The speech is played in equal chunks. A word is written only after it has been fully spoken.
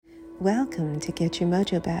Welcome to Get Your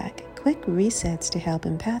Mojo Back, quick resets to help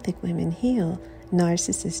empathic women heal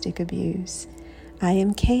narcissistic abuse. I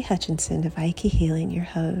am Kay Hutchinson of Ike Healing, your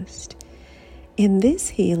host. In this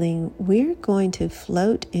healing, we're going to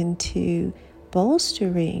float into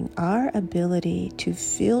bolstering our ability to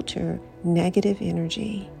filter negative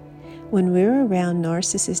energy. When we're around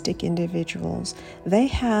narcissistic individuals, they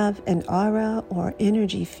have an aura or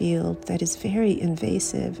energy field that is very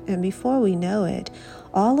invasive, and before we know it,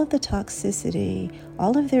 all of the toxicity,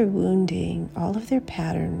 all of their wounding, all of their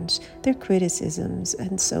patterns, their criticisms,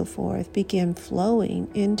 and so forth begin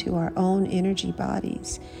flowing into our own energy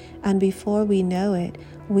bodies. And before we know it,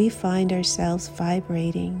 we find ourselves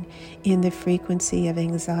vibrating in the frequency of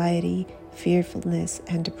anxiety, fearfulness,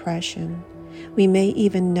 and depression. We may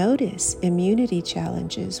even notice immunity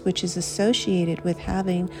challenges, which is associated with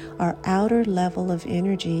having our outer level of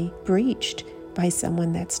energy breached by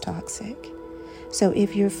someone that's toxic. So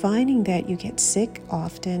if you're finding that you get sick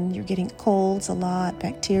often, you're getting colds a lot,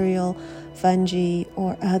 bacterial, fungi,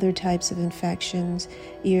 or other types of infections,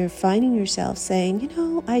 you're finding yourself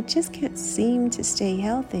saying, I just can't seem to stay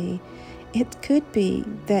healthy. It could be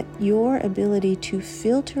that your ability to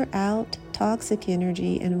filter out toxic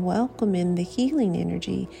energy and welcome in the healing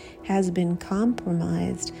energy has been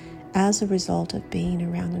compromised as a result of being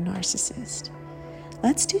around a narcissist.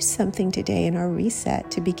 Let's do something today in our reset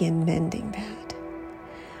to begin mending that.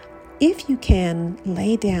 If you can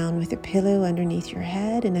lay down with a pillow underneath your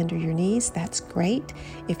head and under your knees, that's great.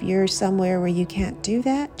 If you're somewhere where you can't do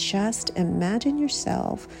that, just imagine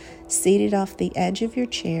yourself seated off the edge of your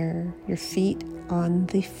chair, your feet on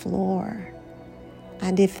the floor.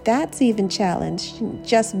 And if that's even challenged,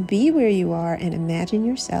 just be where you are and imagine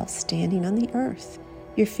yourself standing on the earth,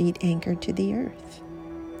 your feet anchored to the earth.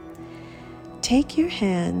 Take your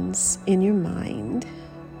hands in your mind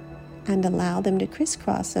and allow them to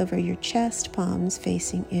crisscross over your chest, palms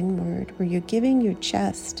facing inward, where you're giving your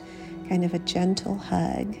chest kind of a gentle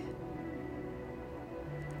hug.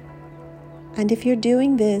 And if you're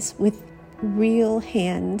doing this with real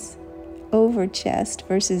hands over chest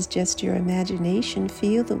versus just your imagination,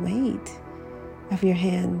 feel the weight of your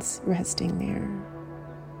hands resting there.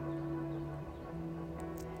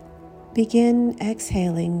 Begin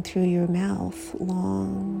exhaling through your mouth,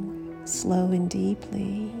 long, slow, and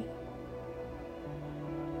deeply.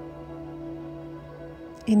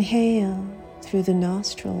 Inhale through the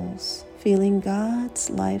nostrils, feeling God's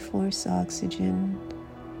life force oxygen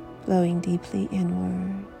flowing deeply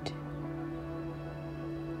inward.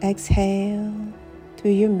 Exhale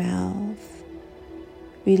through your mouth,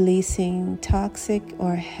 releasing toxic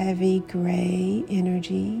or heavy gray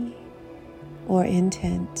energy or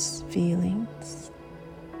intense feelings.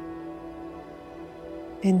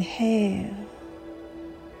 Inhale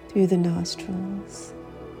through the nostrils,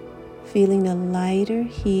 feeling a lighter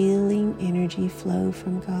healing energy flow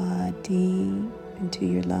from God deep into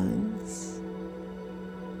your lungs.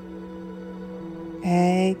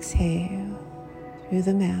 Exhale through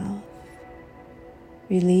the mouth,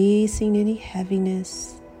 releasing any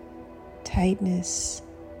heaviness, tightness,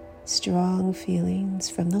 strong feelings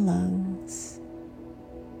from the lungs.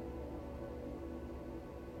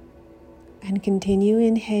 And continue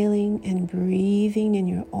inhaling and breathing in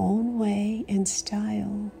your own way and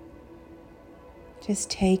style, just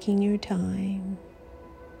taking your time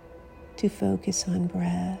to focus on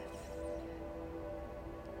breath.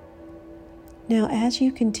 Now, as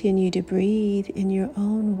you continue to breathe in your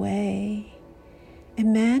own way,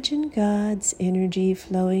 imagine God's energy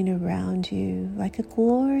flowing around you like a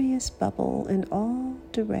glorious bubble in all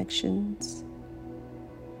directions,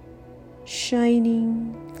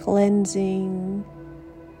 shining, cleansing,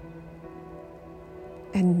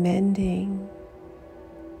 and mending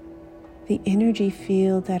the energy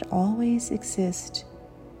field that always exists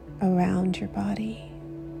around your body.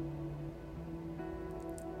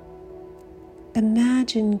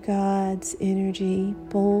 Imagine God's energy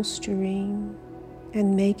bolstering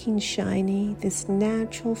and making shiny this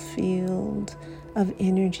natural field of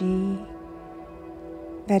energy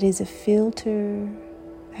that is a filter,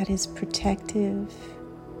 that is protective.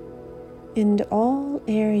 And all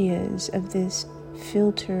areas of this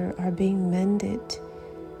filter are being mended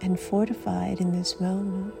and fortified in this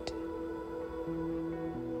moment.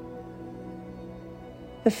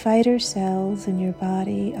 The fighter cells in your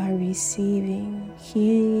body are receiving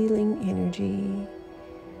healing energy,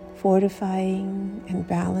 fortifying and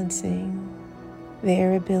balancing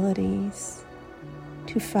their abilities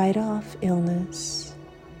to fight off illness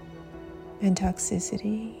and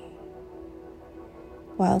toxicity,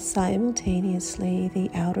 while simultaneously the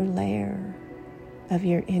outer layer of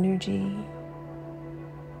your energy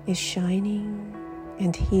is shining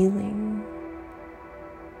and healing.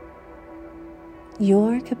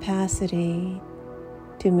 Your capacity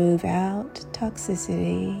to move out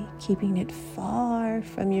toxicity, keeping it far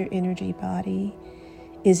from your energy body,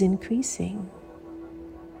 is increasing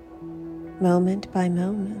moment by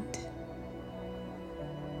moment,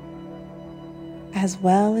 as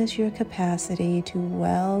well as your capacity to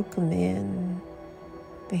welcome in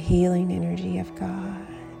the healing energy of God.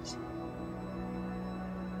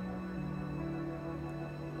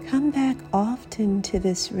 Come back often to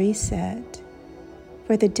this reset,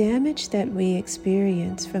 for the damage that we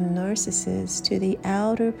experience from narcissists to the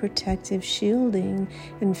outer protective shielding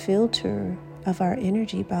and filter of our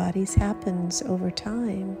energy bodies happens over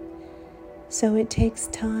time. So it takes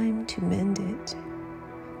time to mend it.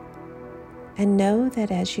 And know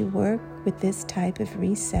that as you work with this type of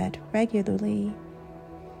reset regularly,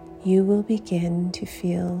 you will begin to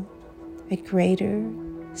feel a greater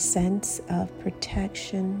sense of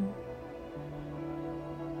protection,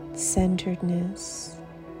 centeredness,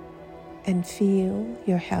 and feel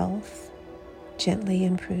your health gently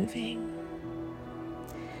improving.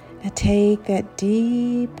 Now take that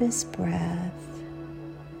deepest breath,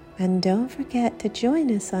 and don't forget to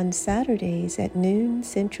join us on Saturdays at noon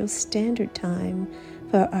Central Standard Time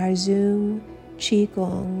for our Zoom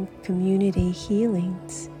Qigong community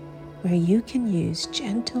healings, where you can use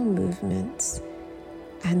gentle movements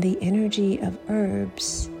and the energy of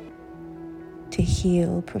herbs to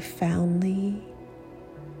heal profoundly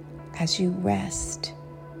as you rest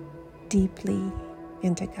deeply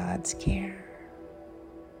into God's care.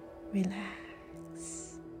 Relax.